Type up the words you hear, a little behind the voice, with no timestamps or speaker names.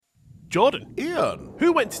Jordan. Ian.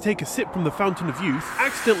 Who went to take a sip from the fountain of youth,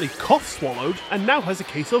 accidentally cough-swallowed, and now has a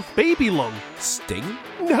case of baby lung. Sting?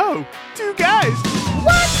 No, two guys.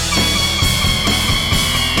 What?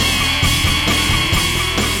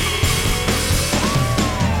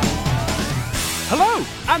 Hello,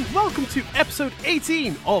 and welcome to episode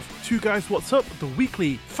 18 of Two Guys What's Up, the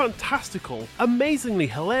weekly, fantastical, amazingly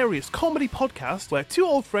hilarious comedy podcast where two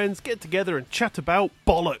old friends get together and chat about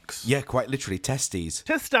bollocks. Yeah, quite literally, testes.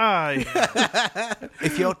 Testi.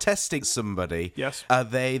 If you're testing somebody, Yes. Are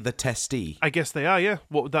they the testee? I guess they are, yeah.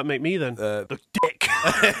 What would that make me then? The dick.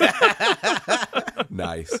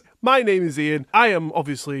 Nice. My name is Ian. I am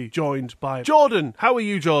obviously joined by Jordan. How are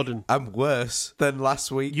you, Jordan? I'm worse than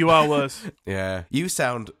last week. You are worse. Yeah. You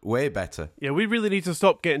sound way better. Yeah, we really need to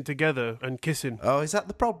stop getting together and kissing. Oh, is that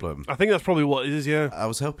the problem? I think that's probably what it is, yeah. I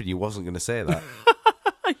was hoping you wasn't going to say that.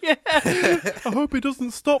 Yeah. I hope it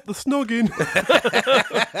doesn't stop the snogging.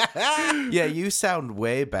 Yeah, you sound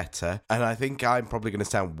way better, and I think I'm probably going to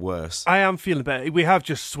sound worse. I am feeling better. We have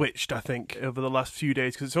just switched, I think, over the last few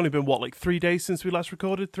days, because it's only been, 3 days since we last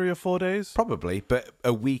recorded? 3 or 4 days? Probably, but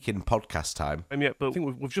a week in podcast time. And yeah, but I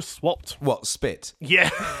think we've just swapped. What, spit? Yeah,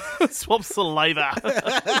 swap saliva.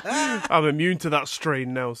 I'm immune to that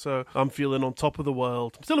strain now, so I'm feeling on top of the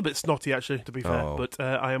world. I'm still a bit snotty, actually, to be fair, but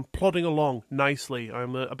I am plodding along nicely.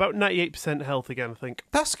 I'm about 98% health again, I think.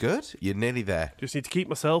 That's good. You're nearly there. Just need to keep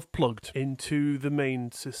myself plugged into the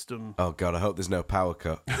main system. Oh, God, I hope there's no power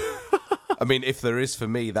cut. I mean, if there is for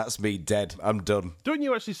me, that's me dead. I'm done. Don't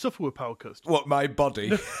you actually suffer with power cuts? What, my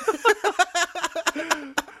body?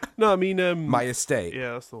 No, I mean... My estate?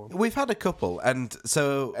 Yeah, that's the one. We've had a couple, and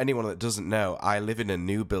so anyone that doesn't know, I live in a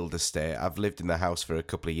new build estate. I've lived in the house for a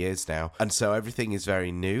couple of years now, and so everything is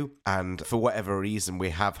very new, and for whatever reason,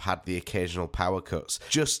 we have had the occasional power cuts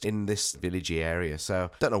just in this villagey area,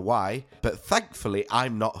 so don't know why, but thankfully,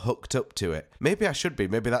 I'm not hooked up to it. Maybe I should be.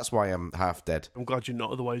 Maybe that's why I'm half dead. I'm glad you're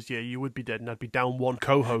not, otherwise, yeah, you would be dead, and I'd be down one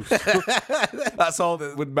co-host. That's all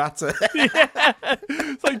that would matter. Yeah.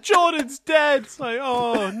 It's like, Jordan's dead. It's like,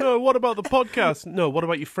 oh, no, what about the podcast? No, what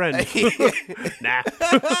about your friend? Nah.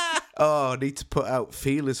 Oh, I need to put out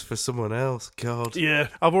feelers for someone else. God. Yeah,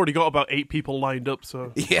 I've already got about 8 people lined up,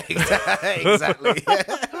 so... Yeah, exactly.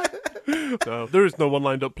 No, there is no one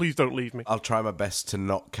lined up. Please don't leave me. I'll try my best to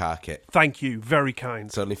not cark it. Thank you. Very kind.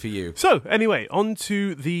 It's only for you. So, anyway, on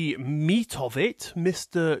to the meat of it.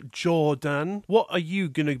 Mr. Jordan, what are you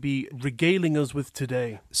going to be regaling us with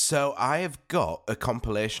today? So I have got a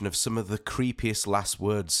compilation of some of the creepiest last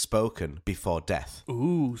words spoken before death.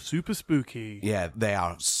 Ooh, super spooky. Yeah, they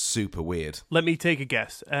are super weird. Let me take a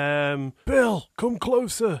guess. Bill, come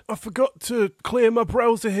closer. I forgot to clear my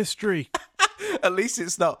browser history. At least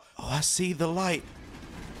it's not, oh, I see the light.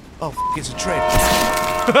 Oh, it's a trick.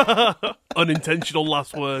 Unintentional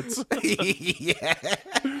last words. Yeah.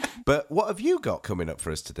 But what have you got coming up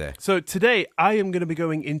for us today? So today I am going to be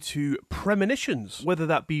going into premonitions, whether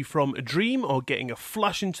that be from a dream or getting a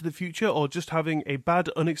flash into the future or just having a bad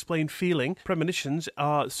unexplained feeling. Premonitions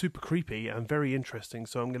are super creepy and very interesting,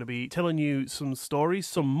 so I'm going to be telling you some stories,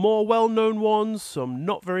 some more well-known ones, some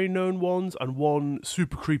not very known ones, and one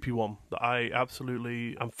super creepy one that I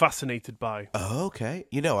absolutely am fascinated by. Oh, okay.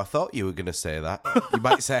 You know, I thought you were going to say that. You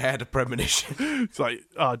might say I had a premonition. It's like,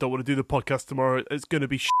 oh, I don't want to do the podcast tomorrow. It's going to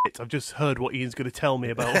be shit. I've just heard what Ian's going to tell me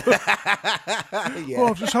about. Yeah. Oh,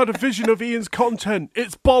 I've just had a vision of Ian's content.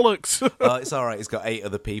 It's bollocks. Oh, it's all right. He's got 8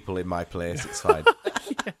 other people in my place. It's fine.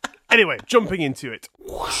 Yeah. Anyway, jumping into it.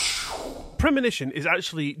 Premonition is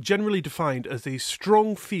actually generally defined as a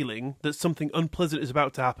strong feeling that something unpleasant is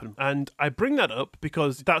about to happen. And I bring that up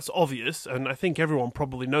because that's obvious, and I think everyone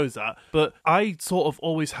probably knows that. But I sort of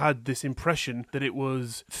always had this impression that it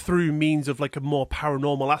was through means of like a more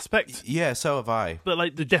paranormal aspect. Yeah, so have I. But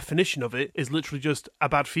like the definition of it is literally just a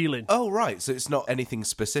bad feeling. Oh, right. So it's not anything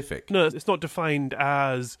specific. No, it's not defined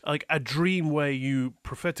as like a dream where you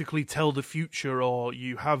prophetically tell the future or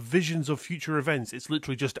you have visions of future events. It's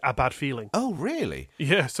literally just a bad feeling. Oh, really?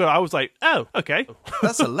 Yeah, so I was like, oh, okay.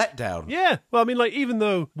 That's a letdown. Yeah. Well, I mean, like, even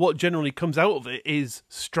though what generally comes out of it is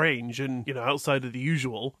strange and, you know, outside of the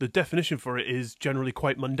usual, the definition for it is generally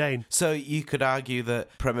quite mundane. So you could argue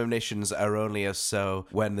that premonitions are only as so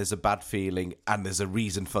when there's a bad feeling and there's a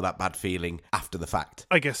reason for that bad feeling after the fact.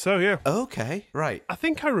 I guess so, yeah. Okay, right. I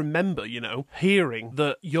think I remember, you know, hearing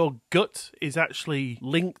that your gut is actually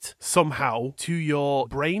linked somehow to your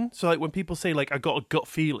brain. So, like, when people say, like, I got a gut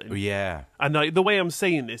feeling. Yeah. And like, the way I'm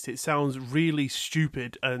saying this, it sounds really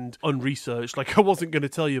stupid and unresearched. Like, I wasn't going to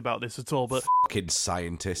tell you about this at all, but... Fucking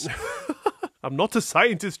scientist. I'm not a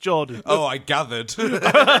scientist, Jordan. Oh, I gathered.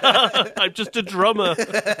 I'm just a drummer.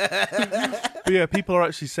 But yeah, people are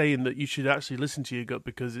actually saying that you should actually listen to your gut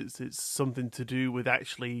because it's something to do with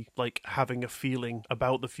actually like having a feeling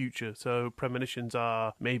about the future. So premonitions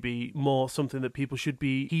are maybe more something that people should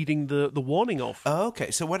be heeding the warning of. Oh,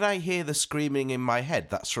 okay, so when I hear the screaming in my head,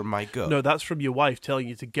 that's from my gut? No, that's from your wife telling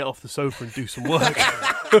you to get off the sofa and do some work.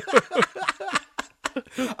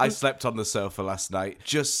 I slept on the sofa last night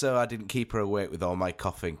just so I didn't keep her awake with all my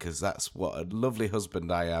coughing, because that's what a lovely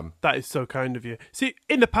husband I am. That is so kind of you. See,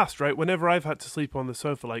 in the past, right, whenever I've had to sleep on the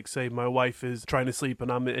sofa, like, say, my wife is trying to sleep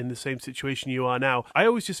and I'm in the same situation you are now, I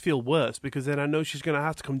always just feel worse because then I know she's going to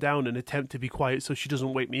have to come down and attempt to be quiet so she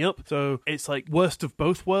doesn't wake me up. So it's like worst of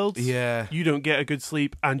both worlds. Yeah. You don't get a good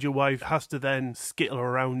sleep and your wife has to then skittle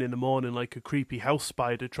around in the morning like a creepy house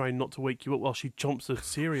spider trying not to wake you up while she chomps her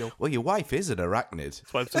cereal. Well, your wife is an arachnid.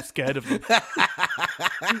 That's why I'm so scared of them.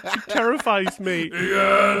 She terrifies me.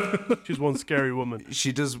 Yeah. She's one scary woman.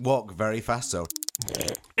 She does walk very fast, though.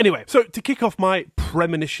 Anyway, so to kick off my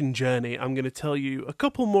premonition journey, I'm going to tell you a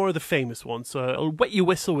couple more of the famous ones. So I'll wet your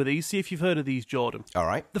whistle with these, see if you've heard of these, Jordan. All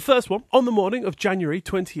right. The first one, on the morning of January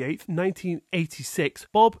 28th, 1986,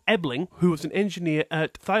 Bob Ebling, who was an engineer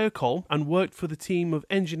at Thiokol and worked for the team of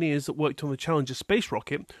engineers that worked on the Challenger space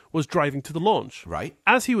rocket, was driving to the launch. Right.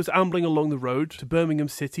 As he was ambling along the road to Birmingham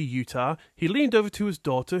City, Utah, he leaned over to his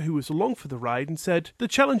daughter, who was along for the ride, and said, "The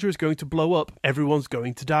Challenger is going to blow up. Everyone's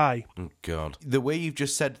going to die." Oh, God. The way you've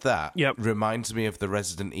just said that reminds me of the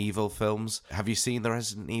Resident Evil films. Have you seen the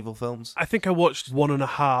Resident Evil films? I think I watched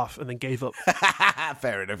 1.5 and then gave up.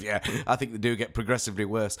 Fair enough, yeah. I think they do get progressively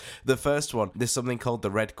worse. The first one, there's something called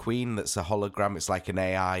the Red Queen that's a hologram. It's like an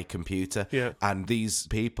AI computer. Yeah. And these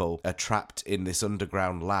people are trapped in this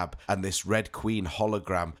underground lab, and this Red Queen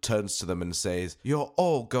hologram turns to them and says, "You're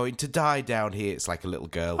all going to die down here." It's like a little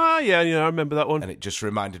girl. Ah, yeah, I remember that one. And it just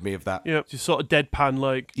reminded me of that. Yeah, just sort of deadpan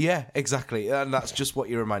like. Yeah, exactly. And that's just what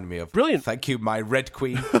you reminded me of. Brilliant. Thank you, my Red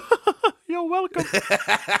Queen. You're welcome.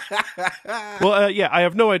 Well, I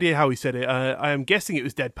have no idea how he said it. I am guessing it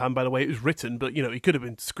was deadpan by the way it was written, but, he could have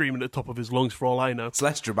been screaming at the top of his lungs for all I know. It's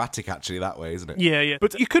less dramatic, actually, that way, isn't it? Yeah.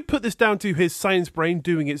 But you could put this down to his science brain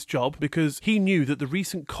doing its job, because he knew that the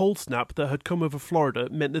recent cold snap that had come over Florida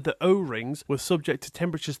meant that the O-rings were subject to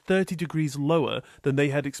temperatures 30 degrees lower than they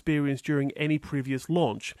had experienced during any previous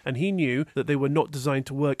launch, and he knew that they were not designed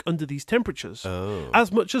to work under these temperatures. Oh.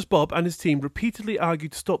 As much as Bob and his team repeatedly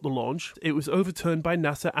argued to stop the launch, it was overturned by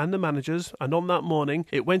NASA and the managers, and on that morning,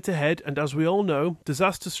 it went ahead, and as we all know,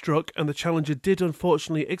 disaster struck, and the Challenger did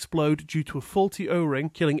unfortunately explode due to a faulty O-ring,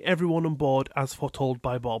 killing everyone on board as foretold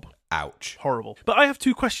by Bob. Ouch. Horrible. But I have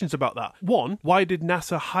two questions about that. One, why did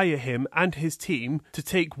NASA hire him and his team to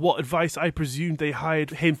take what advice I presumed they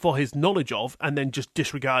hired him for his knowledge of and then just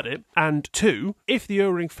disregard it? And two, if the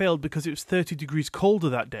O-ring failed because it was 30 degrees colder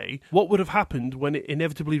that day, what would have happened when it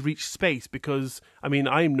inevitably reached space? Because, I'm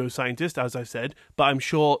no scientist, as I said, but I'm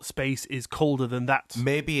sure space is colder than that.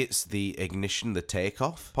 Maybe it's the ignition, the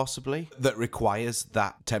takeoff, possibly, that requires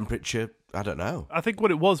that temperature. I don't know. I think what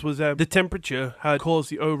it was the temperature had caused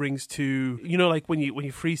the O-rings to, like when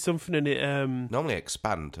you freeze something and it... Normally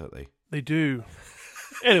expand, don't they? They do.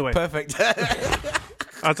 Anyway. Perfect.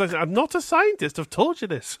 As I said, I'm not a scientist, I've told you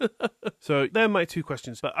this. So, they're my two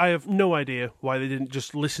questions, but I have no idea why they didn't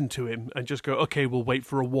just listen to him and just go, okay, we'll wait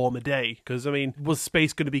for a warmer day. Because, was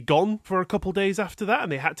space going to be gone for a couple days after that and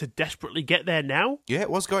they had to desperately get there now? Yeah, it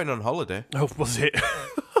was going on holiday. Oh, was it?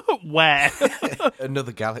 Where?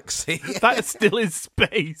 Another galaxy. That still is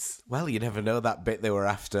space. Well, you never know, that bit they were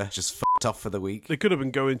after just f***ed off for the week. They could have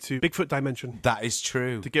been going to Bigfoot Dimension. That is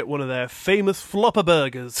true. To get one of their famous flopper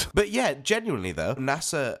burgers. But yeah, genuinely though,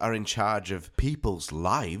 NASA are in charge of people's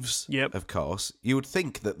lives. Yep. Of course. You would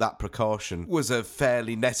think that precaution was a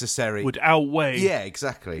fairly necessary... Would outweigh. Yeah,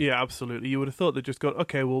 exactly. Yeah, absolutely. You would have thought they'd just gone,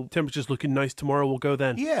 okay, well, temperature's looking nice tomorrow, we'll go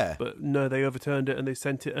then. Yeah. But no, they overturned it and they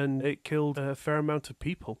sent it and it killed a fair amount of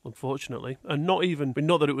people, unfortunately. And not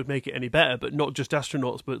that it would make it any better, but not just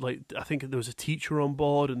astronauts, but I think there was a teacher on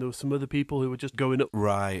board and there were some other people who were just going up.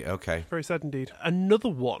 Right, okay. Very sad indeed. Another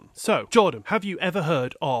one. So, Jordan, have you ever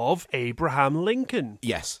heard of Abraham Lincoln?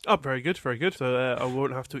 Yes. Oh, very good, very good. So I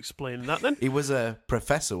won't have to explain that then. He was a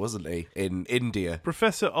professor, wasn't he, in India?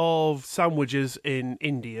 Professor of sandwiches in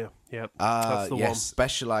India. Yep, that's the one.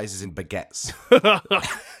 Specialises in baguettes.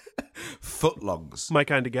 Footlongs. My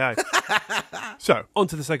kind of guy. So, on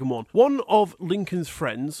to the second one. One of Lincoln's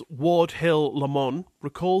friends, Ward Hill Lamont,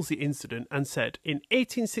 recalls the incident and said, in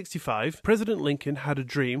 1865, President Lincoln had a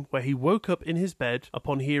dream where he woke up in his bed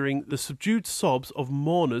upon hearing the subdued sobs of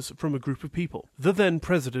mourners from a group of people. The then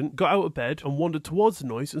president got out of bed and wandered towards the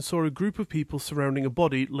noise and saw a group of people surrounding a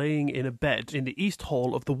body laying in a bed in the East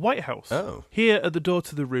Hall of the White House. Oh. Here at the door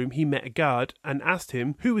to the room, he met a guard and asked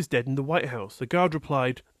him who was dead in the White House. The guard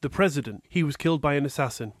replied, the president. He was killed by an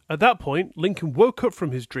assassin. At that point, Lincoln woke up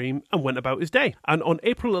from his dream and went about his day. And on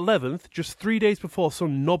April 11th, just 3 days before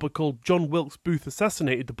some knobber called John Wilkes Booth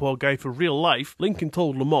assassinated the poor guy for real life, Lincoln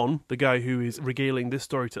told Lamont, the guy who is regaling this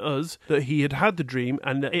story to us, that he had had the dream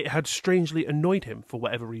and that it had strangely annoyed him for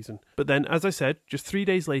whatever reason. But then, as I said, just 3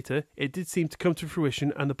 days later, it did seem to come to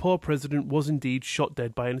fruition and the poor president was indeed shot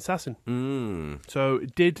dead by an assassin. So,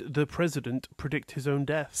 did the president predict his own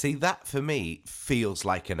death? See, that for me feels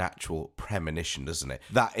like an actual premonition, doesn't it?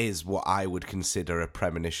 That is what I would consider a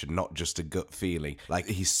premonition, not just a gut feeling. Like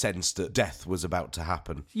he sensed that death was about to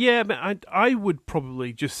happen. Yeah, but I would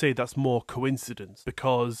probably just say that's more coincidence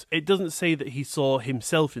because it doesn't say that he saw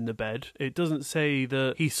himself in the bed. It doesn't say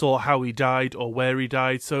that he saw how he died or where he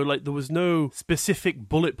died. So, like, there was no specific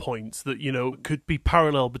bullet points that, you know, could be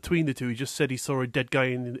parallel between the two. He just said he saw a dead guy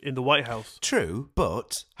in the White House. True,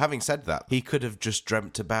 but having said that, he could have just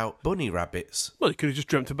dreamt about bunny rabbits. Well, he could have just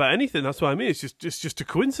dreamt about anything. That's what I mean. It's just a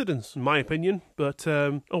coincidence, in my opinion. But,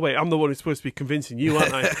 oh wait, I'm the one who's supposed to be convincing you,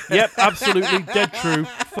 aren't I? Yep, absolutely, dead true.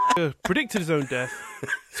 Predicted his own death.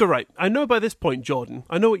 So right, I know by this point, Jordan,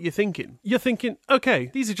 I know what you're thinking. You're thinking, okay,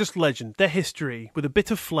 these are just legend, they're history, with a bit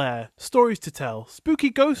of flair, stories to tell, spooky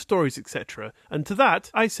ghost stories, etc. And to that,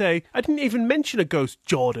 I say, I didn't even mention a ghost,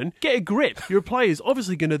 Jordan. Get a grip. Your reply is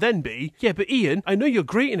obviously going to then be, yeah, but Ian, I know you're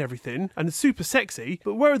great and everything, and it's super sexy,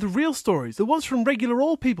 but where are the real stories? The ones from regular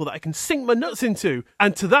old people that I can sink my nuts into?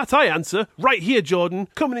 And to that I answer, right here, Jordan,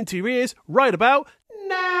 coming into your ears, right about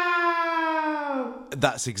now.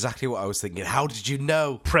 That's exactly what I was thinking. How did you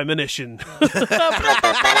know? Premonition.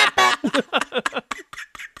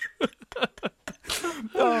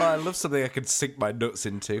 Oh, I love something I can sink my nuts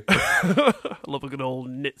into. I love a good old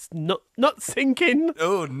nut sinking.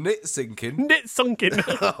 Oh, nit sinking. Nit sunken.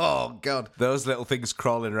 Oh, God. Those little things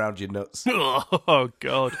crawling around your nuts. Oh,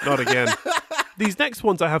 God. Not again. These next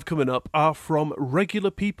ones I have coming up are from regular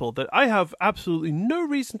people that I have absolutely no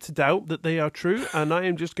reason to doubt that they are true, and I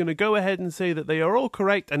am just going to go ahead and say that they are all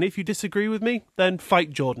correct, and if you disagree with me, then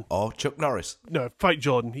fight Jordan. Or Chuck Norris. No, fight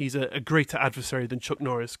Jordan. He's a greater adversary than Chuck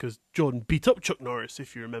Norris, because Jordan beat up Chuck Norris,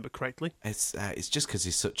 if you remember correctly. It's just because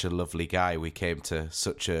he's such a lovely guy, we came to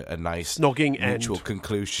such a nice snogging mutual end.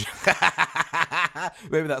 Conclusion.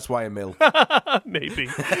 Maybe that's why I'm ill. Maybe.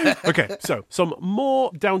 Okay, so some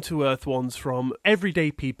more down-to-earth ones from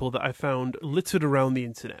everyday people that I found littered around the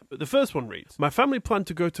internet. But the first one reads, my family planned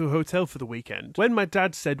to go to a hotel for the weekend when my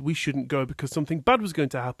dad said we shouldn't go because something bad was going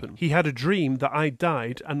to happen. He had a dream that I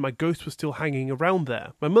died and my ghost was still hanging around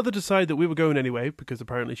there. My mother decided that we were going anyway because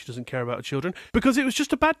apparently she doesn't care about her children because it was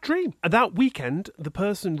just a bad dream. And that weekend, the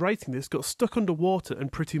person writing this got stuck underwater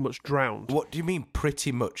and pretty much drowned. What do you mean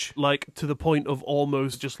pretty much? Like to the point of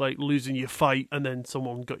almost just like losing your fight and then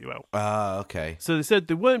someone got you out. Ah, okay. So they said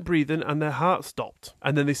they weren't breathing and their heart stopped.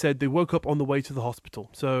 And then they said they woke up on the way to the hospital.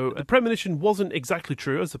 So the premonition wasn't exactly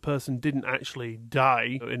true as the person didn't actually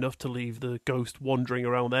die enough to leave the ghost wandering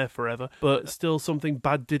around there forever. But still something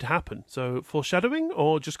bad did happen. So foreshadowing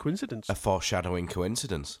or just coincidence? A foreshadowing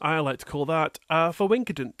coincidence. I like to call that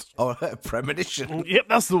forwinkident. Or a premonition. Yep,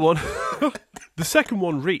 that's the one. The second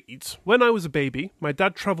one reads, when I was a baby, my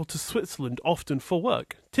dad travelled to Switzerland often for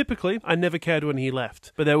work. Typically, I never cared when he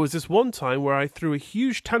left, but there was this one time where I threw a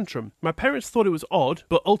huge tantrum. My parents thought it was odd,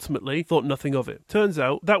 but ultimately thought nothing of it. Turns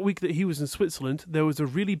out, that week that he was in Switzerland, there was a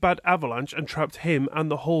really bad avalanche and trapped him and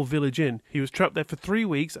the whole village in. He was trapped there for 3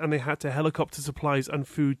 weeks and they had to helicopter supplies and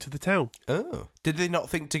food to the town. Oh. Did they not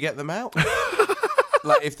think to get them out?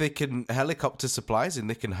 Like, if they can helicopter supplies in,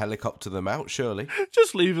 they can helicopter them out, surely.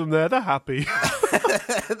 Just leave them there, they're happy.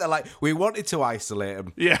 They're like, we wanted to isolate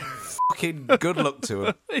them. Yeah. Fucking good luck to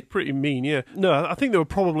them. They're pretty mean, yeah. No, I think they were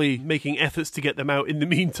probably making efforts to get them out in the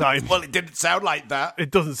meantime. Well, it didn't sound like that. It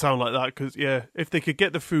doesn't sound like that, because, yeah, if they could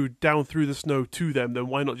get the food down through the snow to them, then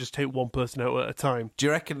why not just take one person out at a time? Do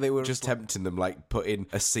you reckon they were just tempting them, like putting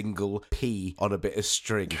a single pea on a bit of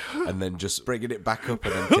string and then just bringing it back up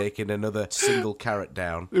and then taking another single carrot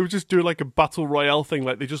down? They were just doing like a battle royale thing,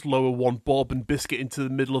 like they just lower one Bourbon biscuit into the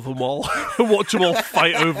middle of them all and watch them all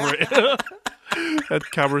fight over it. Had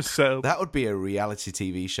cameras set up. That would be a reality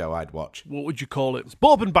TV show I'd watch. What would you call it? It's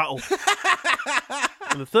Bourbon Battle.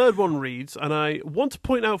 And the third one reads, and I want to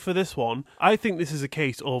point out for this one, I think this is a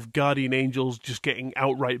case of guardian angels just getting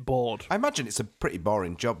outright bored. I imagine it's a pretty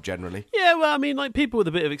boring job generally. Yeah, well, I mean, like people with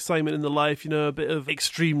a bit of excitement in their life, a bit of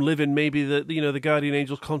extreme living, maybe the guardian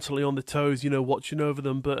angel's constantly on the toes, watching over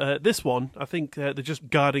them. But this one, I think they're just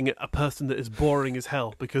guarding a person that is boring as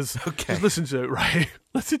hell because just listen to it, right?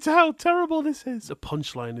 Listen to how terrible this is. The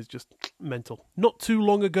punchline is just mental. Not too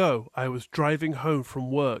long ago, I was driving home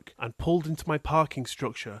from work and pulled into my parking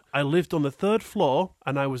structure. I lived on the 3rd floor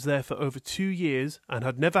and I was there for over 2 years and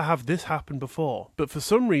had never had this happen before. But for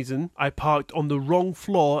some reason, I parked on the wrong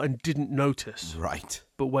floor and didn't notice. Right.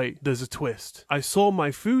 But wait, there's a twist. I saw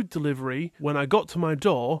my food delivery when I got to my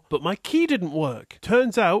door, but my key didn't work.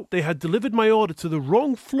 Turns out they had delivered my order to the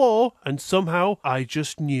wrong floor, and somehow I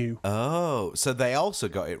just knew. Oh, so they also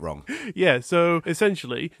got it wrong. Yeah, so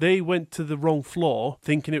essentially, they went to the wrong floor,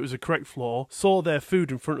 thinking it was a correct floor, saw their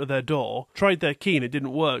food in front of their door, tried their key and it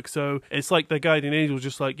didn't work. So it's like their guardian angel was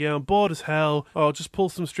just like, yeah, I'm bored as hell. I'll just pull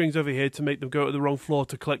some strings over here to make them go to the wrong floor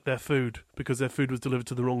to collect their food, because their food was delivered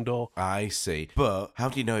to the wrong door. I see. But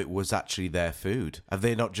how do you know it was actually their food? Have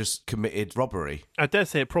they not just committed robbery? I dare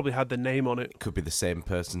say it probably had the name on it. Could be the same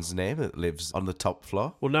person's name that lives on the top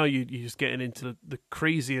floor. Well, now you're just getting into the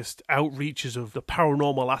craziest outreaches of the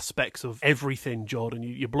paranormal aspects of everything, Jordan.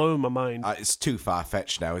 You're blowing my mind. It's too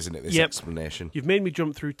far-fetched now, isn't it, this explanation? You've made me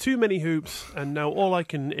jump through too many hoops, and now all I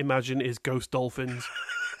can imagine is ghost dolphins.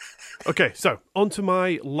 Okay, so on to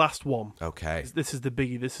my last one. Okay. This is the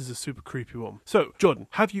biggie. This is a super creepy one. So, Jordan,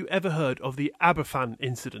 have you ever heard of the Aberfan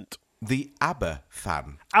incident? The ABBA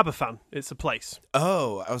fan. Aberfan, it's a place.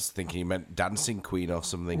 Oh, I was thinking you meant Dancing Queen or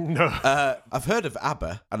something. No. I've heard of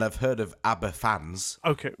ABBA, and I've heard of ABBA fans.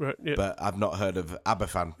 Okay, right, yeah. But I've not heard of ABBA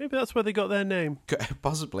fan. Maybe that's where they got their name.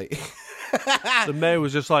 Possibly. The mayor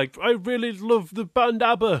was just like, I really love the band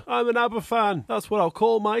ABBA. I'm an ABBA fan. That's what I'll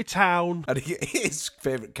call my town. And his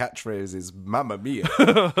favourite catchphrase is Mamma Mia.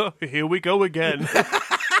 Here we go again.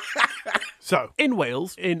 So, in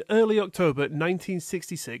Wales, in early October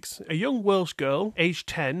 1966, a young Welsh girl, aged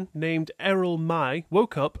 10, named Errol Mai,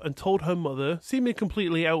 woke up and told her mother, seemingly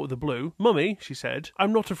completely out of the blue, "Mummy," she said,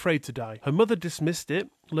 "I'm not afraid to die." Her mother dismissed it,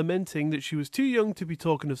 lamenting that she was too young to be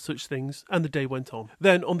talking of such things, and the day went on.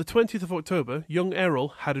 Then, on the 20th of October, young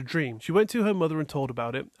Errol had a dream. She went to her mother and told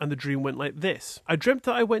about it, and the dream went like this. "I dreamt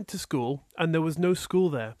that I went to school, and there was no school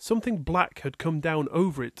there. Something black had come down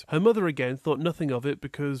over it." Her mother again thought nothing of it,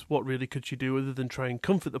 because what really could she do other than try and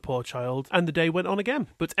comfort the poor child, and the day went on again.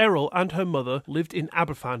 But Errol and her mother lived in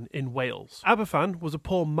Aberfan in Wales. Aberfan was a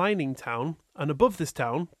poor mining town, and above this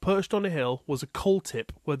town, perched on a hill, was a coal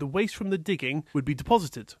tip where the waste from the digging would be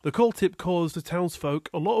deposited. The coal tip caused the townsfolk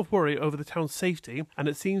a lot of worry over the town's safety, and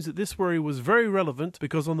it seems that this worry was very relevant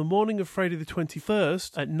because on the morning of Friday the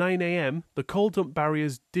 21st at 9 a.m, the coal dump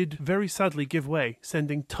barriers did very sadly give way,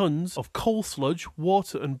 sending tons of coal sludge,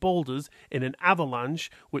 water and boulders in an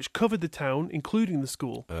avalanche which covered the town, including the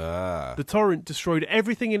school. The torrent destroyed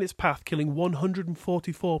everything in its path, killing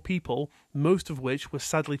 144 people, most of which were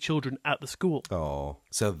sadly children at the school. Oh,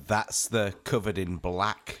 so that's the covered in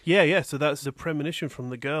black. Yeah, so that's the premonition from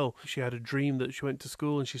the girl. She had a dream that she went to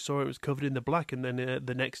school and she saw it was covered in the black, and then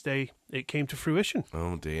the next day it came to fruition.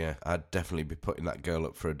 Oh dear, I'd definitely be putting that girl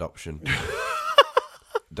up for adoption.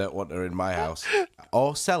 Don't want her in my house.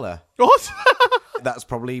 Or sell her. What? That's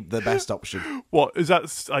probably the best option. What, is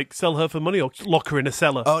that like sell her for money or lock her in a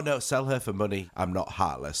cellar? Oh no, sell her for money. I'm not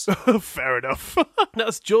heartless. Fair enough.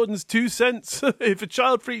 That's Jordan's 2 cents. If a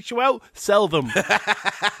child freaks you out, sell them.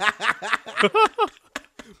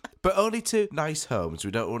 But only to nice homes.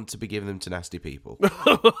 We don't want to be giving them to nasty people.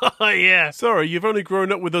 Yeah. Sorry, you've only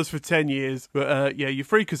grown up with us for 10 years. But yeah, you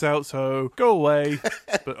freak us out, so go away.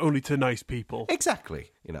 But only to nice people.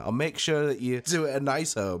 Exactly. I'll make sure that you do it at a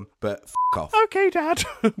nice home, but f*** off. Okay, Dad.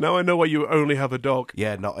 Now I know why you only have a dog.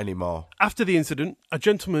 Yeah, not anymore. After the incident, a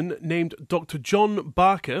gentleman named Dr. John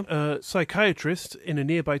Barker, a psychiatrist in a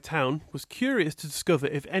nearby town, was curious to discover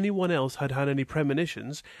if anyone else had had any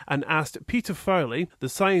premonitions and asked Peter Farley, the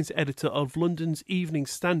science editor of London's Evening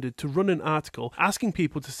Standard, to run an article asking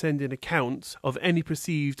people to send in accounts of any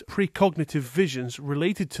perceived precognitive visions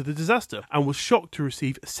related to the disaster, and was shocked to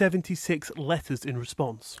receive 76 letters in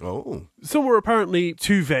response. Oh. Some were apparently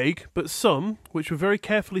too vague, but some, which were very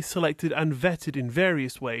carefully selected and vetted in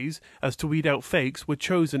various ways as to weed out fakes, were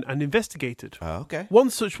chosen and investigated. Okay.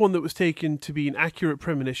 One such one that was taken to be an accurate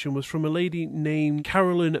premonition was from a lady named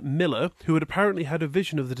Carolyn Miller, who had apparently had a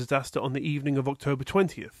vision of the disaster on the evening of October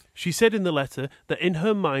 20th. death. She said in the letter that in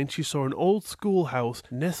her mind she saw an old schoolhouse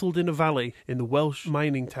nestled in a valley in the Welsh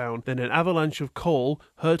mining town, then an avalanche of coal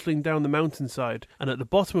hurtling down the mountainside, and at the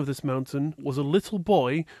bottom of this mountain was a little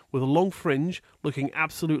boy with a long fringe looking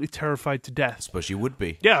absolutely terrified to death. I suppose you would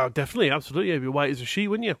be. Yeah, definitely, absolutely. You'd be white as a sheet,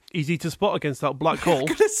 wouldn't you? Easy to spot against that black coal. I'm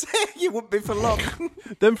going to say you wouldn't be for long.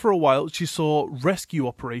 Then for a while she saw rescue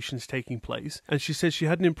operations taking place, and she said she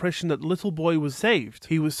had an impression that the little boy was saved.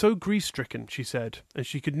 He was so grief-stricken, she said, and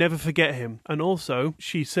she could never forget him. And also,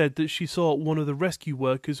 she said that she saw one of the rescue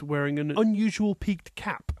workers wearing an unusual peaked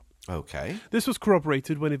cap. Okay. This was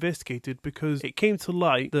corroborated when investigated because it came to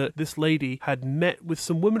light that this lady had met with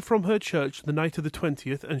some women from her church the night of the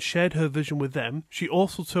 20th and shared her vision with them. She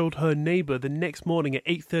also told her neighbour the next morning at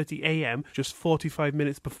 8:30 a.m, just 45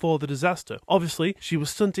 minutes before the disaster. Obviously, she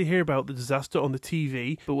was stunned to hear about the disaster on the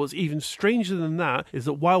TV, but what's even stranger than that is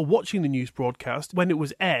that while watching the news broadcast, when it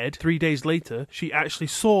was aired 3 days later, she actually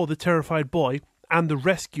saw the terrified boy and the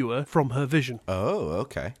rescuer from her vision. Oh,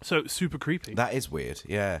 okay. So, super creepy. That is weird,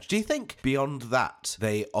 yeah. Do you think beyond that,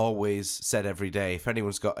 they always said every day, if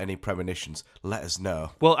anyone's got any premonitions, let us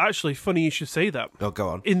know? Well, actually, funny you should say that. Oh, go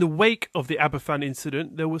on. In the wake of the Aberfan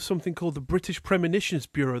incident, there was something called the British Premonitions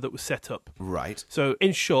Bureau that was set up. Right. So,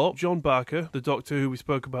 in short, John Barker, the doctor who we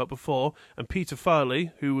spoke about before, and Peter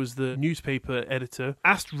Farley, who was the newspaper editor,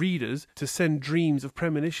 asked readers to send dreams of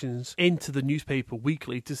premonitions into the newspaper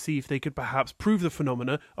weekly to see if they could perhaps prove the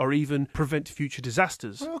phenomena or even prevent future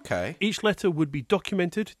disasters. Okay. Each letter would be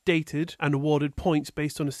documented, dated, and awarded points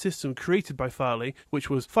based on a system created by Farley, which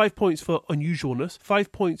was 5 points for unusualness,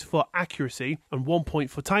 5 points for accuracy, and 1 point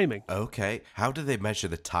for timing. Okay. How do they measure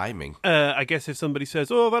the timing? I guess if somebody says,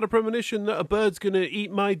 oh, I've had a premonition that a bird's going to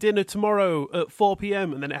eat my dinner tomorrow at 4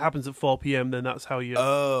 p.m, and then it happens at 4 p.m, then that's how you...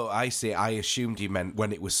 Oh, I see. I assumed you meant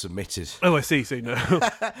when it was submitted. Oh, I see. So no.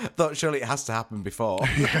 Thought surely it has to happen before.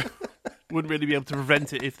 Yeah. Wouldn't really be able to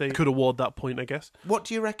prevent it if they could award that point, I guess. What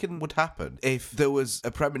do you reckon would happen if there was a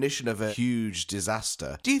premonition of a huge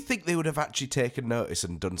disaster? Do you think they would have actually taken notice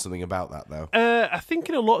and done something about that, though? I think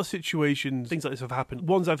in a lot of situations, things like this have happened.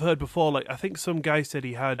 Ones I've heard before, like I think some guy said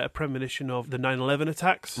he had a premonition of the 9/11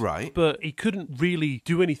 attacks. Right. But he couldn't really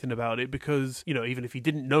do anything about it because, you know, even if he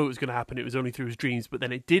didn't know it was going to happen, it was only through his dreams. But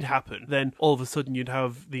then it did happen. Then all of a sudden you'd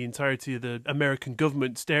have the entirety of the American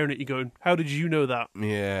government staring at you going, how did you know that?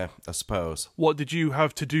 Yeah, I suppose. What did you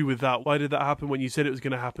have to do with that? Why did that happen when you said it was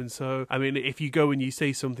going to happen? So, I mean, if you go and you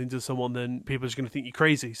say something to someone, then people are just going to think you're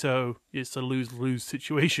crazy. So it's a lose-lose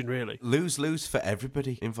situation, really. Lose-lose for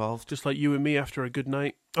everybody involved. Just like you and me after a good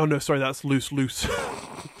night. Oh, no, sorry, that's loose-loose.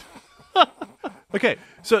 Okay,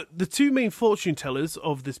 so the two main fortune tellers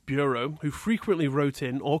of this bureau who frequently wrote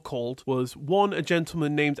in or called was one, a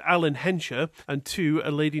gentleman named Alan Hensher, and two,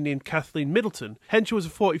 a lady named Kathleen Middleton. Hensher was a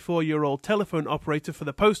 44-year-old telephone operator for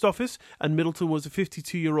the post office, and Middleton was a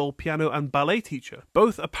 52-year-old piano and ballet teacher.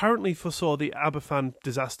 Both apparently foresaw the Aberfan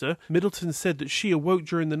disaster. Middleton said that she awoke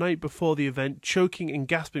during the night before the event, choking and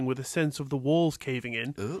gasping with a sense of the walls caving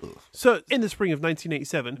in. Ooh. So, in the spring of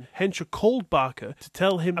 1987, Hensher called Barker to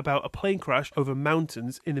tell him about a plane crash over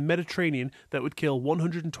mountains in the Mediterranean that would kill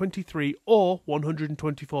 123 or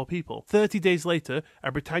 124 people. 30 days later,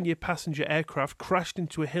 a Britannia passenger aircraft crashed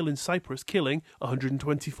into a hill in Cyprus, killing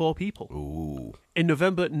 124 people. Ooh. In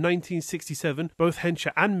November 1967, both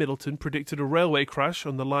Hensher and Middleton predicted a railway crash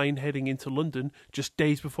on the line heading into London just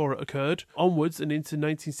days before it occurred. Onwards and into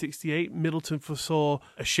 1968, Middleton foresaw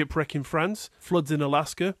a shipwreck in France, floods in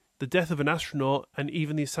Alaska, the death of an astronaut, and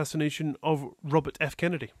even the assassination of Robert F.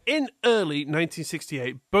 Kennedy. In early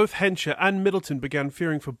 1968, both Hensher and Middleton began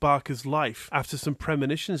fearing for Barker's life after some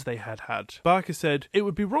premonitions they had had. Barker said, "It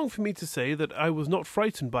would be wrong for me to say that I was not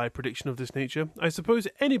frightened by a prediction of this nature. I suppose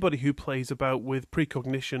anybody who plays about with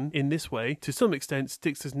precognition in this way, to some extent,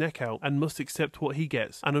 sticks his neck out and must accept what he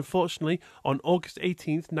gets." And unfortunately, on August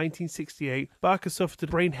 18th, 1968, Barker suffered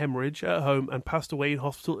a brain hemorrhage at home and passed away in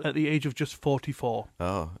hospital at the age of just 44.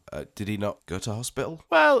 Oh, did he not go to hospital?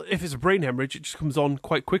 Well, if it's a brain hemorrhage, it just comes on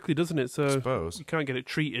quite quickly, doesn't it? So I suppose. You can't get it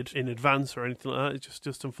treated in advance or anything like that. It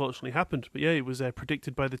just unfortunately happened. But yeah, it was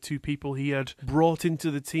predicted by the two people he had brought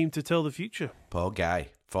into the team to tell the future. Poor guy.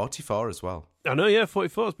 44 as well. I know, yeah,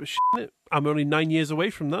 44, but it. I'm only 9 years away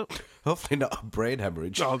from that. Hopefully not a brain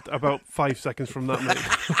hemorrhage. Oh, about 5 seconds from that,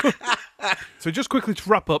 mate. So just quickly to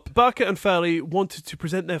wrap up, Barker and Farley wanted to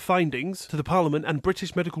present their findings to the Parliament and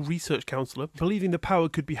British Medical Research Council, believing the power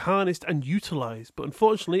could be harnessed and utilised, but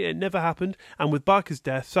unfortunately it never happened, and with Barker's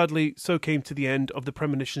death, sadly, so came to the end of the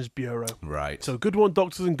Premonitions Bureau. Right. So good one,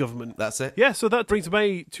 doctors and government. That's it? Yeah, so that brings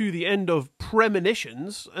me to the end of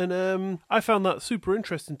Premonitions, and I found that super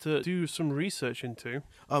interesting to do some research into.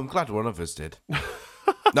 I'm glad one of us did.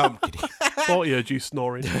 No, I'm kidding. Thought you heard you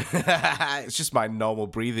snoring. It's just my normal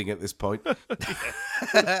breathing at this point.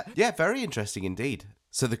 Yeah, very interesting indeed.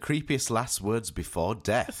 So the creepiest last words before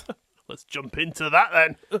death. Let's jump into that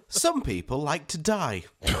then. Some people like to die.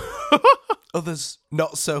 Others,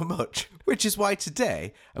 not so much. Which is why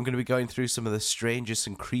today I'm going to be going through some of the strangest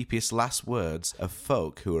and creepiest last words of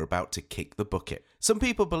folk who are about to kick the bucket. Some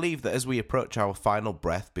people believe that as we approach our final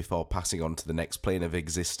breath before passing on to the next plane of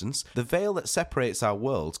existence, the veil that separates our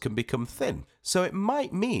worlds can become thin. So it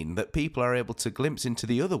might mean that people are able to glimpse into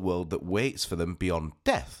the other world that waits for them beyond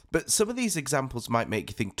death. But some of these examples might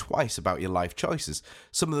make you think twice about your life choices.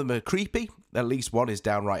 Some of them are creepy, at least one is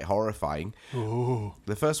downright horrifying. Ooh.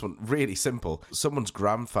 The first one, really simple. Someone's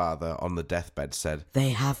grandfather on the deathbed said, "They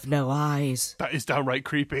have no eyes." That is downright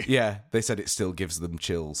creepy. yeah, they said it still gives them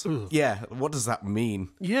chills. Ugh. Yeah, what does that mean?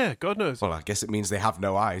 Yeah, God knows. Well, I guess it means they have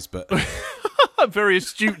no eyes, but Very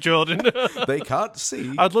astute, Jordan. they can't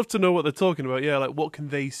see. I'd love to know what they're talking about. Yeah, like what can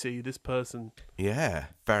they see, this person? Yeah,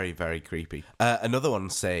 very, very creepy. Another one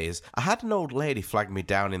says, I had an old lady flag me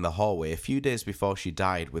down in the hallway a few days before she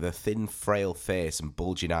died with a thin, frail face and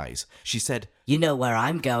bulging eyes. She said, "You know where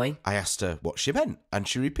I'm going. I asked her what she meant, and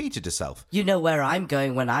she repeated herself. You know where I'm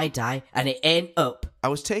going when I die, and it ain't up." I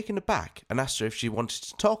was taken aback and asked her if she wanted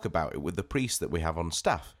to talk about it with the priest that we have on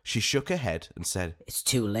staff. She shook her head and said, "It's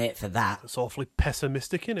too late for that." That's awfully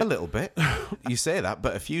pessimistic, isn't a it? little bit. You say that,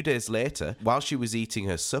 but a few days later, while she was eating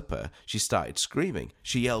her supper, she started screaming.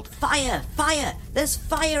 She yelled, "Fire! Fire! There's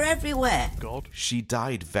fire everywhere!" God. She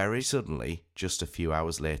died very suddenly just a few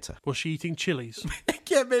hours later. Was she eating chilies?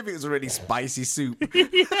 Yeah, maybe it was a really spicy soup.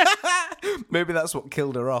 Maybe that's what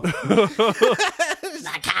killed her off.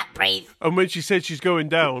 I can't breathe. And when she said she's going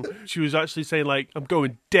down, she was actually saying, like, I'm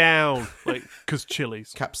going down. Like, because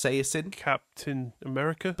chilies. Capsaicin? Captain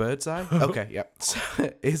America? Bird's eye? Okay, yep. So,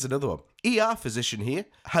 here's another one. ER physician here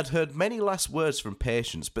had heard many last words from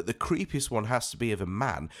patients, but the creepiest one has to be of a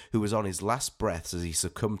man who was on his last breaths as he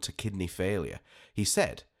succumbed to kidney failure. He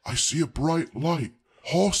said, I see a bright light.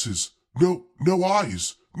 Horses. No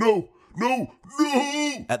eyes. No.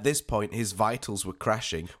 At this point, his vitals were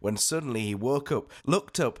crashing when suddenly he woke up,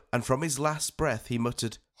 looked up, and from his last breath he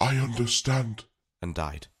muttered, I understand. and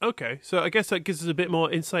died. Okay, so I guess that gives us a bit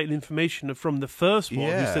more insight and information from the first one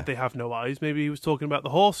who Yeah. said they have no eyes. Maybe he was talking about the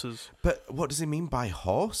horses. But what does he mean by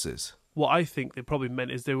horses? What I think they probably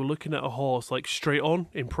meant is they were looking at a horse like straight on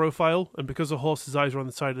in profile, and because the horse's eyes were on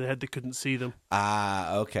the side of the head, they couldn't see them.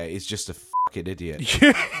 Ah, okay, he's just a fucking idiot.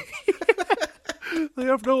 They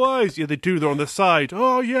have no eyes. Yeah, they do. They're on the side.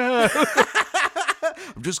 Oh, yeah.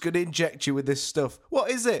 I'm just going to inject you with this stuff. What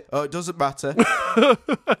is it? Oh, it doesn't matter.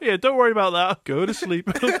 Yeah, don't worry about that. Go to sleep.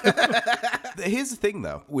 Here's the thing,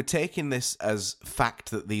 though. We're taking this as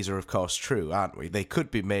fact that these are, of course, true, aren't we? They could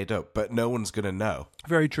be made up, but no one's going to know.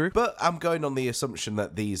 Very true. But I'm going on the assumption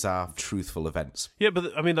that these are truthful events. Yeah,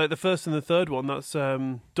 but I mean, like the first and the third one, that's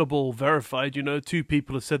double verified. You know, two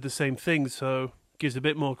people have said the same thing, so gives a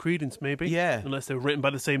bit more credence, maybe. Yeah. Unless they're written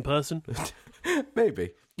by the same person.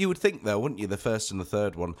 Maybe. You would think, though, wouldn't you, the first and the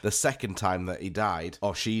third one, the second time that he died,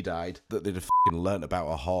 or she died, that they'd have f***ing learnt about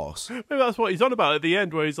a horse. Maybe that's what he's on about at the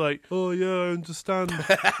end, where he's like, oh, yeah, I understand.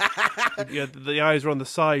 Yeah, the eyes are on the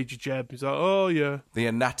side, Jeb. He's like, oh, yeah. The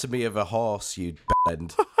anatomy of a horse, you'd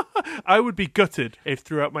bend. I would be gutted if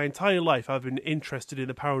throughout my entire life I've been interested in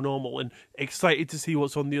the paranormal and excited to see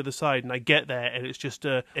what's on the other side, and I get there and it's just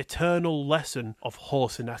a eternal lesson of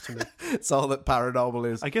horse anatomy. It's all that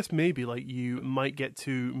paranormal is. I guess maybe like you might get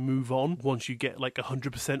to move on once you get like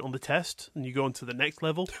 100% on the test and you go on to the next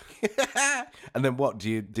level. And then what? Do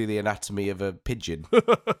you do the anatomy of a pigeon?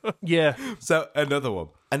 Yeah. So, another one.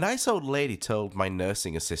 A nice old lady told my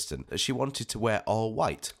nursing assistant that she wanted to wear all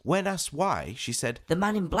white. When asked why, she said, "The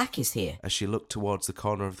man in black is here." as she looked towards the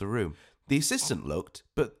corner of the room. The assistant looked,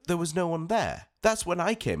 but there was no one there. That's when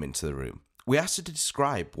I came into the room. We asked her to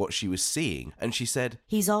describe what she was seeing, and she said,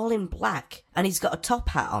 "He's all in black, and he's got a top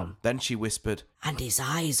hat on, then she whispered, and his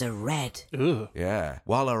eyes are red." Ugh. yeah,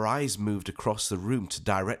 while her eyes moved across the room to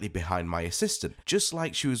directly behind my assistant, just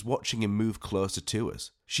like she was watching him move closer to us.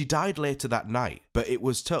 She died later that night, but it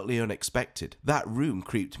was totally unexpected. That room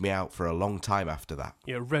creeped me out for a long time after that.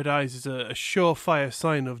 Yeah, red eyes is a surefire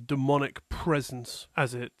sign of demonic presence,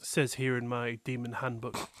 as it says here in my demon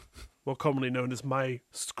handbook. more commonly known as my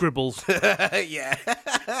scribbles. Yeah.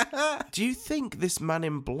 Do you think this man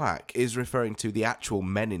in black is referring to the actual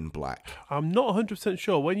Men in Black? I'm not 100%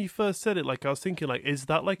 sure. When you first said it, like, I was thinking, like, is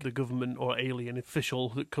that like the government or alien official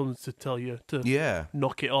that comes to tell you to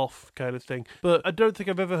knock it off kind of thing? But I don't think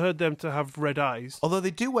I've ever heard them to have red eyes. Although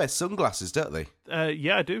they do wear sunglasses, don't they?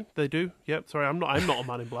 Yeah, I do. They do. Yep. Sorry, I'm not a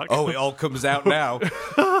man in black. Oh, it all comes out now.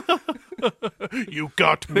 You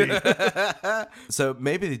got me. So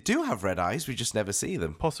maybe they do have red eyes, we just never see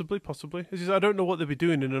them. Possibly. It's just, I don't know what they'd be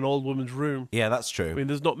doing in an old woman's room. Yeah, that's true. I mean,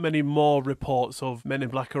 there's not many more reports of men in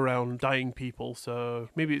black around dying people, so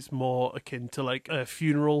maybe it's more akin to like a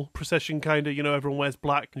funeral procession kind of, everyone wears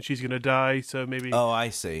black and she's going to die, so maybe I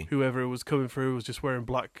see. Whoever was coming through was just wearing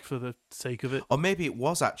black for the sake of it. Or maybe it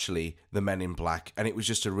was actually the Men in Black and it was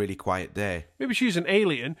just a really quiet day. Maybe she's an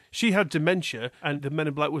alien, she had dementia, and the Men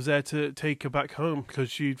in Black was there to take her back home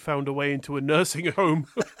because she'd found a way into a nursing home.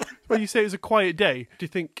 When you say it was a quiet day, do you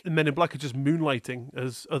think the Men in Black are just moonlighting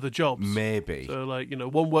as other jobs? Maybe. So, like,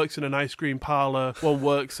 one works in an ice cream parlour, one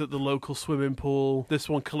works at the local swimming pool, this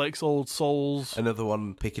one collects old souls. Another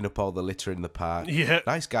one picking up all the litter in the park. Yeah.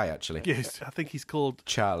 Nice guy, actually. Yes, I think he's called...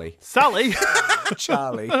 Charlie. Sally?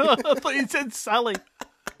 Charlie. I thought you said Sally.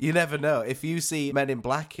 You never know. If you see Men in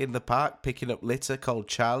Black in the park picking up litter called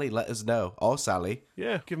Charlie, let us know. Or Sally.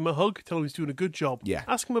 Yeah, give him a hug, tell him he's doing a good job. Yeah.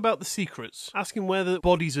 Ask him about the secrets. Ask him where the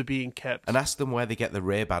bodies are being kept. And ask them where they get the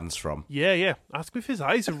Ray-Bans from. Yeah. Ask him if his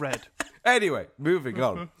eyes are red. Anyway, moving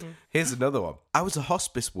on. Here's another one. I was a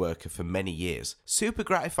hospice worker for many years. Super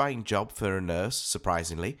gratifying job for a nurse,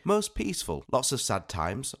 surprisingly. Most peaceful. Lots of sad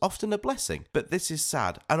times. Often a blessing. But this is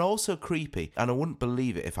sad and also creepy, and I wouldn't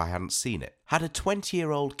believe it if I hadn't seen it. Had a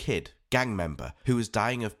 20-year-old kid, gang member, who was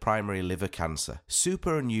dying of primary liver cancer.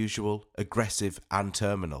 Super unusual, aggressive, and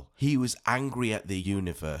terminal. He was angry at the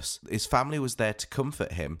universe. His family was there to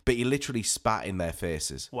comfort him, but he literally spat in their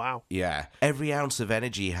faces. Wow. Yeah. Every ounce of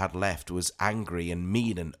energy he had left was angry and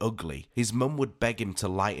mean and ugly. His mum would beg him to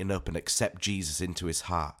lighten up and accept Jesus into his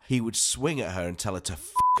heart. He would swing at her and tell her to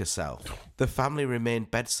herself. The family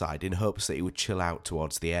remained bedside in hopes that he would chill out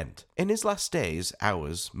towards the end. In his last days,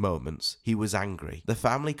 hours, moments, he was angry. The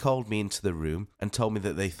family called me into the room and told me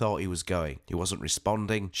that they thought he was going. He wasn't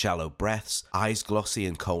responding, shallow breaths, eyes glossy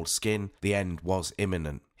and cold skin. The end was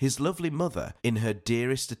imminent. His lovely mother, in her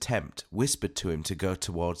dearest attempt, whispered to him to go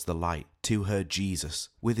towards the light, to her Jesus.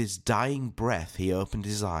 With his dying breath, he opened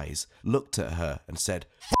his eyes, looked at her and said,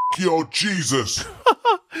 "F*** your Jesus."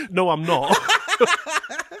 No, I'm not.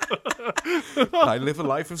 I live a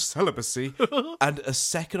life of celibacy. And a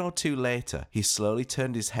second or two later, he slowly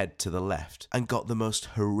turned his head to the left and got the most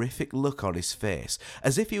horrific look on his face,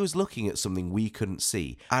 as if he was looking at something we couldn't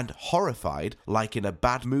see. And horrified, like in a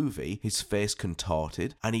bad movie, his face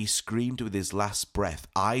contorted, and he screamed with his last breath,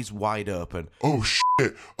 eyes wide open, "Oh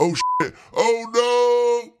shit, oh shit, oh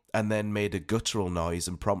no!" and then made a guttural noise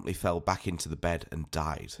and promptly fell back into the bed and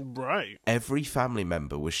died. Right. Every family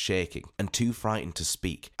member was shaking and too frightened to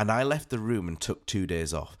speak, and I left the room and took 2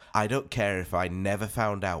 days off. I don't care if I never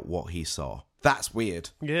found out what he saw. That's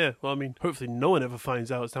weird. Yeah, well, I mean, hopefully no one ever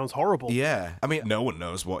finds out. It sounds horrible. Yeah. I mean, no one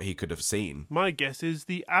knows what he could have seen. My guess is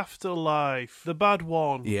the afterlife. The bad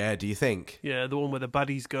one. Yeah, do you think? Yeah, the one where the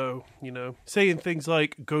baddies go, saying things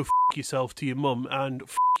like, go f*** yourself to your mum and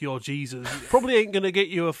f*** your Jesus. Probably ain't going to get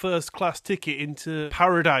you a first-class ticket into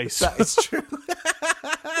paradise. That is true.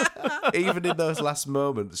 Even in those last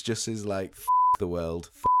moments, just is like, f*** the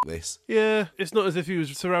world, f*** this. Yeah, it's not as if he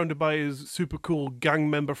was surrounded by his super cool gang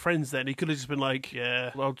member friends then. He could have just been like, yeah,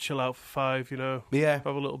 I'll chill out for 5, Yeah. have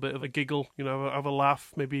a little bit of a giggle, have a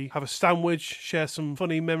laugh, maybe have a sandwich, share some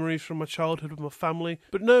funny memories from my childhood with my family.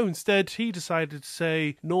 But no, instead, he decided to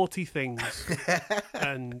say naughty things.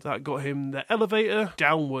 And that got him the elevator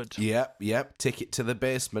downward. Yep. Ticket to the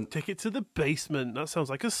basement. Ticket to the basement. That sounds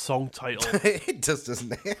like a song title. It does,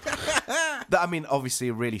 doesn't it? I mean, obviously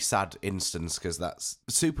a really sad instance, because that's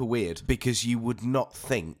super weird, because you would not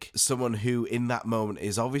think someone who in that moment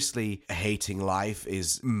is obviously hating life,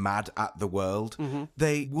 is mad at the world,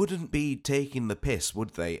 they wouldn't be taking the piss,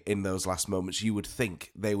 would they, in those last moments? You would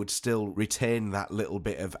think they would still retain that little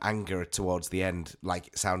bit of anger towards the end, like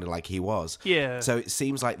it sounded like he was. Yeah. So it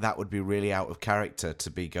seems like that would be really out of character to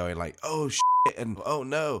be going like, oh shit, and oh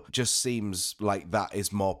no. Just seems like that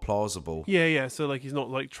is more plausible. Yeah, so like he's not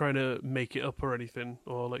like trying to make it up or anything,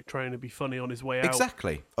 or like trying to be funny on his way out.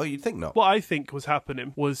 Exactly. Oh, you'd think not. What I think was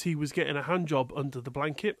happening was he was getting a hand job under the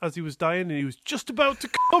blanket as he was dying, and he was just about to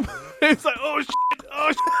come. It's like, oh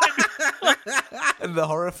shit. And the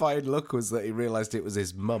horrified look was that he realised it was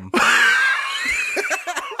his mum.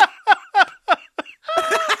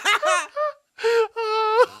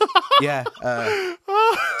 Yeah.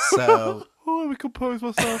 So Oh, let me compose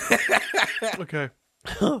myself. Okay.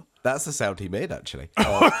 that's the sound he made, actually.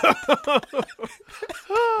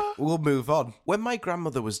 We'll move on. When my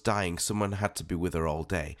grandmother was dying, someone had to be with her all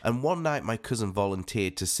day. And one night, my cousin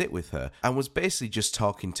volunteered to sit with her and was basically just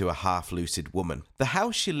talking to a half-lucid woman. The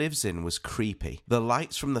house she lives in was creepy. The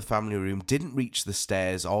lights from the family room didn't reach the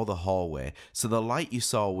stairs or the hallway, so the light you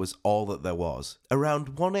saw was all that there was.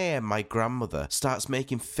 Around 1 a.m, my grandmother starts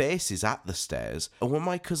making faces at the stairs, and when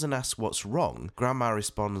my cousin asks what's wrong, Grandma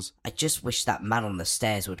responds, I just wish that man on the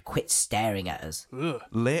stairs would quit staring at us. Ugh.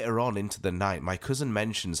 Later on into the night, my cousin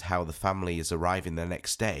mentions how the family is arriving the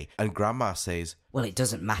next day, and Grandma says, Well, it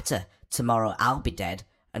doesn't matter. Tomorrow I'll be dead,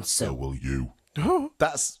 and So so... will you.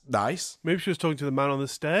 that's nice. Maybe she was talking to the man on the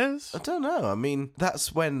stairs. I don't know. I mean,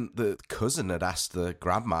 that's when the cousin had asked the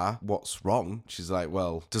grandma what's wrong. She's like,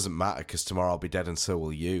 well, doesn't matter because tomorrow I'll be dead and so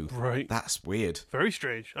will you. Right. That's weird. Very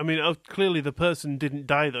strange. I mean, clearly the person didn't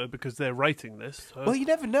die, though, because they're writing this. So. Well, you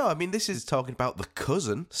never know. I mean, this is talking about the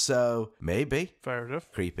cousin, so maybe. Fair enough.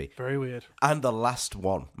 Creepy. Very weird. And the last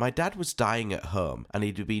one. My dad was dying at home and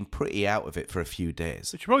he'd been pretty out of it for a few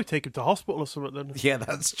days. They should probably take him to hospital or something then. Yeah,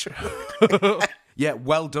 that's true. Yeah,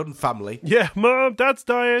 well done, family. Yeah, Mom, Dad's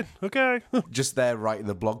dying. Okay. Just there writing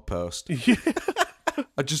the blog post. Yeah.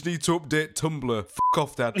 I just need to update Tumblr. F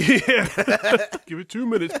off, Dad. Yeah. Give it 2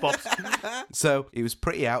 minutes, Pops. So he was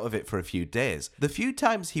pretty out of it for a few days. The few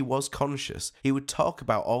times he was conscious, he would talk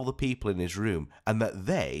about all the people in his room and that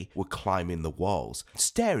they were climbing the walls,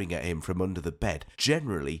 staring at him from under the bed.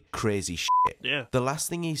 Generally crazy shit. Yeah. The last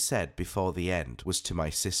thing he said before the end was to my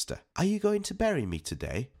sister, "Are you going to bury me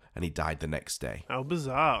today?" And he died the next day. How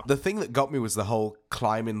bizarre. The thing that got me was the whole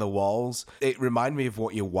climbing the walls. It reminded me of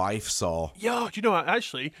what your wife saw. Yeah, do you know what?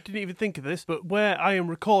 Actually, didn't even think of this, but where I am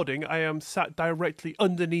recording, I am sat directly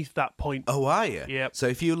underneath that point. Oh, are you? Yep. So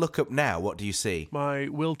if you look up now, what do you see? My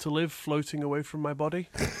will to live floating away from my body.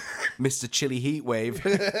 Mr. Chili Heatwave.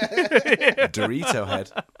 Dorito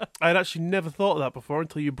head. I had actually never thought of that before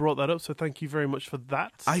until you brought that up, so thank you very much for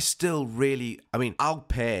that. I still really, I'll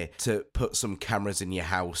pay to put some cameras in your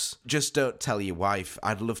house. Just don't tell your wife.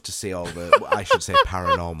 I'd love to see all the, I should say,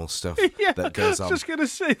 paranormal stuff that goes I on. was just going to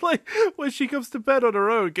say, like, when she comes to bed on her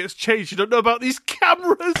own, gets changed, you don't know about these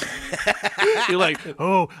cameras. You're like,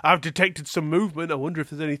 oh, I've detected some movement. I wonder if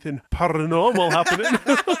there's anything paranormal happening.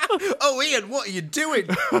 Oh, Ian, what are you doing?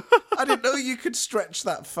 I didn't know you could stretch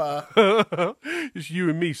that far. Just you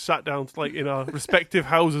and me sat down, like, in our respective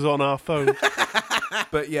houses on our phone.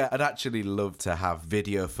 But yeah, I'd actually love to have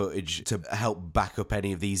video footage to help back up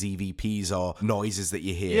any of these EVPs or noises that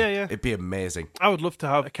you hear. Yeah. It'd be amazing. I would love to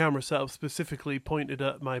have a camera set up specifically pointed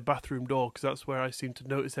at my bathroom door because that's where I seem to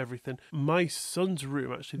notice everything. My son's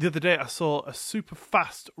room, actually. The other day I saw a super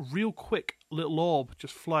fast, real quick little orb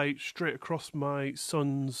just fly straight across my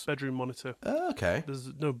son's bedroom monitor. Oh, okay.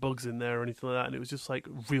 There's no bugs in there or anything like that, and it was just like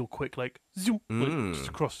real quick, like zoom, like, just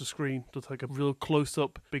across the screen, just like a real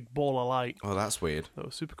close-up big ball of light. Oh, that's weird. That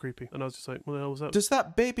was super creepy, and I was just like, what the hell was that? Does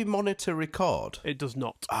that baby monitor record? It does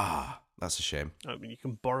not. Ah, that's a shame. I mean, you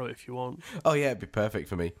can borrow it if you want. Oh yeah, it'd be perfect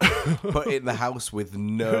for me. Put it in the house with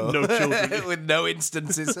no children. with no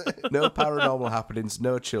instances, no paranormal happenings,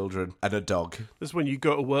 no children, and a dog. That's when you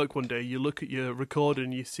go to work one day, you look at your recorder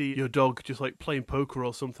and you see your dog just like playing poker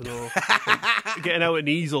or something, or like, getting out an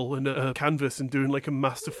easel and a canvas and doing like a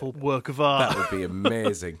masterful work of art. That would be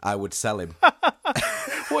amazing. I would sell him.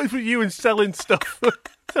 What is with you and selling stuff?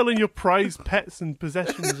 Selling your prized pets and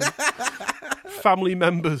possessions and family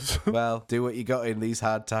members. Well, do what you got in these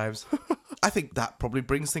hard times. I think that probably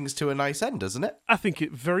brings things to a nice end, doesn't it? I think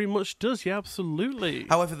it very much does, yeah, absolutely.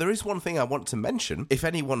 However, there is one thing I want to mention. If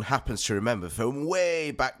anyone happens to remember from way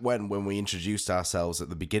back when we introduced ourselves at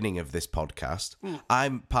the beginning of this podcast,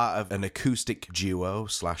 I'm part of an acoustic duo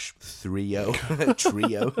 /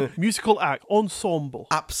 trio. Musical act, ensemble.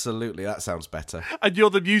 Absolutely, that sounds better. And you're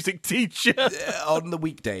the music teacher. On the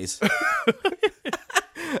weekdays.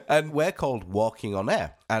 And we're called Walking on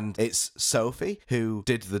Air. And it's Sophie, who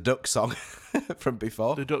did the Duck song from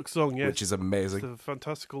before. The Duck song, yes. Which is amazing. The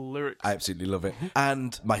fantastical lyrics. I absolutely love it.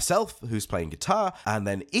 And myself, who's playing guitar, and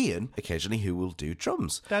then Ian, occasionally, who will do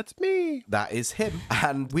drums. That's me. That is him.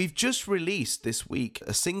 And we've just released this week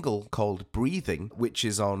a single called Breathing, which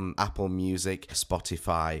is on Apple Music,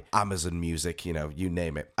 Spotify, Amazon Music, you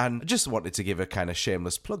name it. And I just wanted to give a kind of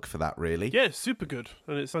shameless plug for that, really. Yeah, it's super good.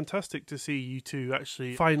 And it's fantastic to see you two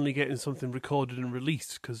actually finally getting something recorded and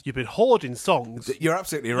released. because you've been hoarding songs. You're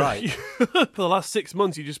absolutely right. For the last 6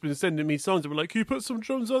 months, you've just been sending me songs and we're like, can you put some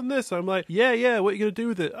drums on this? I'm like, yeah, what are you going to do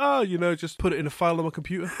with it? Oh, just put it in a file on my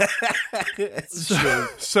computer.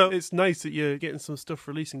 So it's nice that you're getting some stuff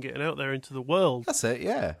released and getting out there into the world. That's it,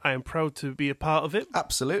 yeah. I am proud to be a part of it.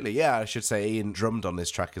 Absolutely, yeah. I should say Ian drummed on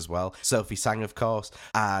this track as well. Sophie sang, of course,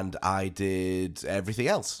 and I did everything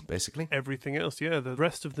else, basically. Everything else, yeah. The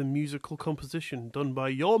rest of the musical composition done by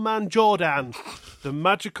your man Jordan, the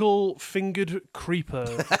magical fingered creeper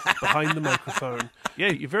behind the microphone. Yeah,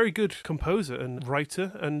 you're a very good composer and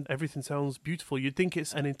writer, and everything sounds beautiful. You'd think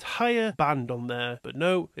it's an entire band on there, but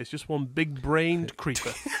no, it's just one big-brained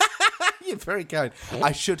creeper. You're very kind.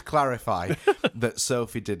 I should clarify that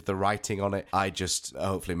Sophie did the writing on it. I just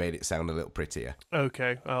hopefully made it sound a little prettier.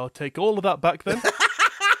 Okay, I'll take all of that back then.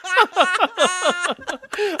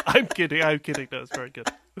 I'm kidding. No, it's very good.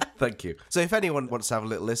 Thank you. So if anyone wants to have a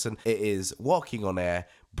little listen, it is Walking on Air,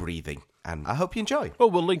 Breathing. And I hope you enjoy.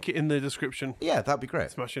 Well, we'll link it in the description. Yeah, that'd be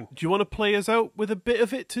great. Smashing. Do you want to play us out with a bit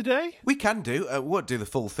of it today? We can do. Won't do the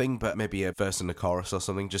full thing, but maybe a verse and a chorus or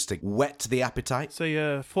something, just to whet the appetite. It's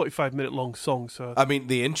a 45-minute long song, so... I mean,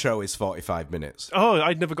 the intro is 45 minutes. Oh,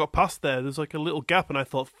 I'd never got past there. There's like a little gap, and I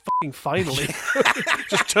thought, fucking finally.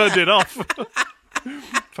 Just turned it off.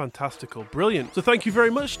 Fantastical. Brilliant. So thank you very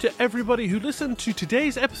much to everybody who listened to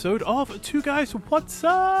today's episode of Two Guys What's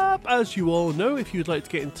Up. As you all know, if you'd like to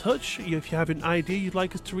get in touch, if you have an idea you'd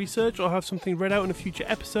like us to research or have something read out in a future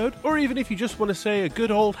episode, or even if you just want to say a good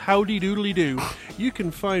old howdy doodly doo, you can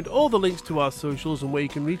find all the links to our socials and where you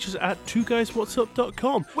can reach us at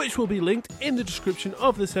twoguyswhatsup.com, which will be linked in the description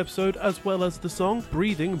of this episode, as well as the song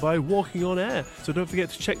Breathing by Walking on Air. So don't forget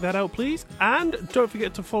to check that out, please. And don't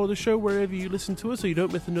forget to follow the show wherever you listen to us so you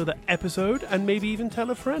don't miss another episode, and maybe even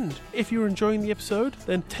tell a friend. If you're enjoying the episode,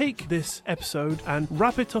 then take this episode and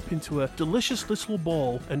wrap it up into a delicious little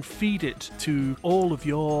ball and feed it to all of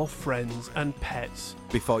your friends and pets.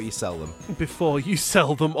 Before you sell them. Before you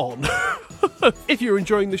sell them on. If you're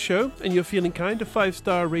enjoying the show and you're feeling kind, a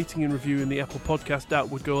 5-star rating and review in the Apple Podcast app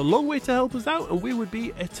would go a long way to help us out, and we would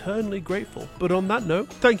be eternally grateful. But on that note,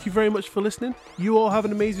 thank you very much for listening. You all have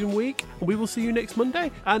an amazing week, and we will see you next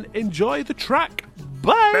Monday, and enjoy the track.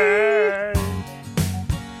 Bye!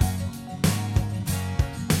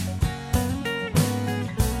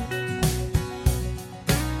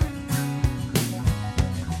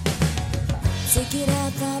 Take it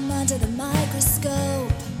out from under the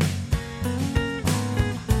microscope.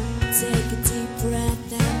 Take a deep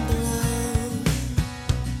breath and blow.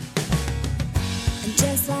 And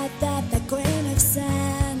just like that, that grain of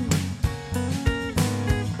sand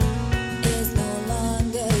is no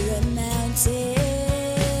longer a mountain.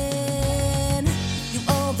 You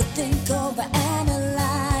overthink,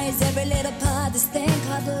 overanalyze every little part of this thing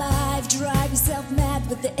called life. Drive yourself mad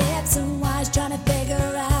with the ifs and whys, trying to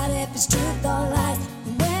figure out if it's truth or lies.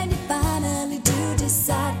 And when you finally do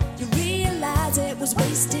decide, you realize it was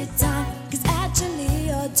wasted time. 'Cause actually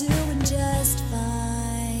you're doing just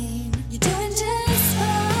fine. You're doing just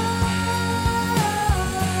fine.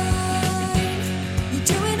 You're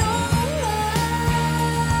doing alright.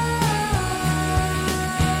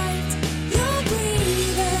 You're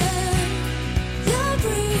breathing. You're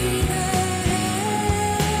breathing.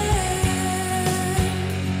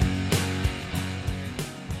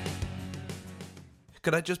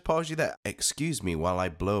 Could I just pause you there? Excuse me while I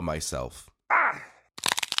blow myself.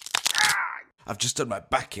 I've just done my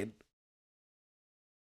back in.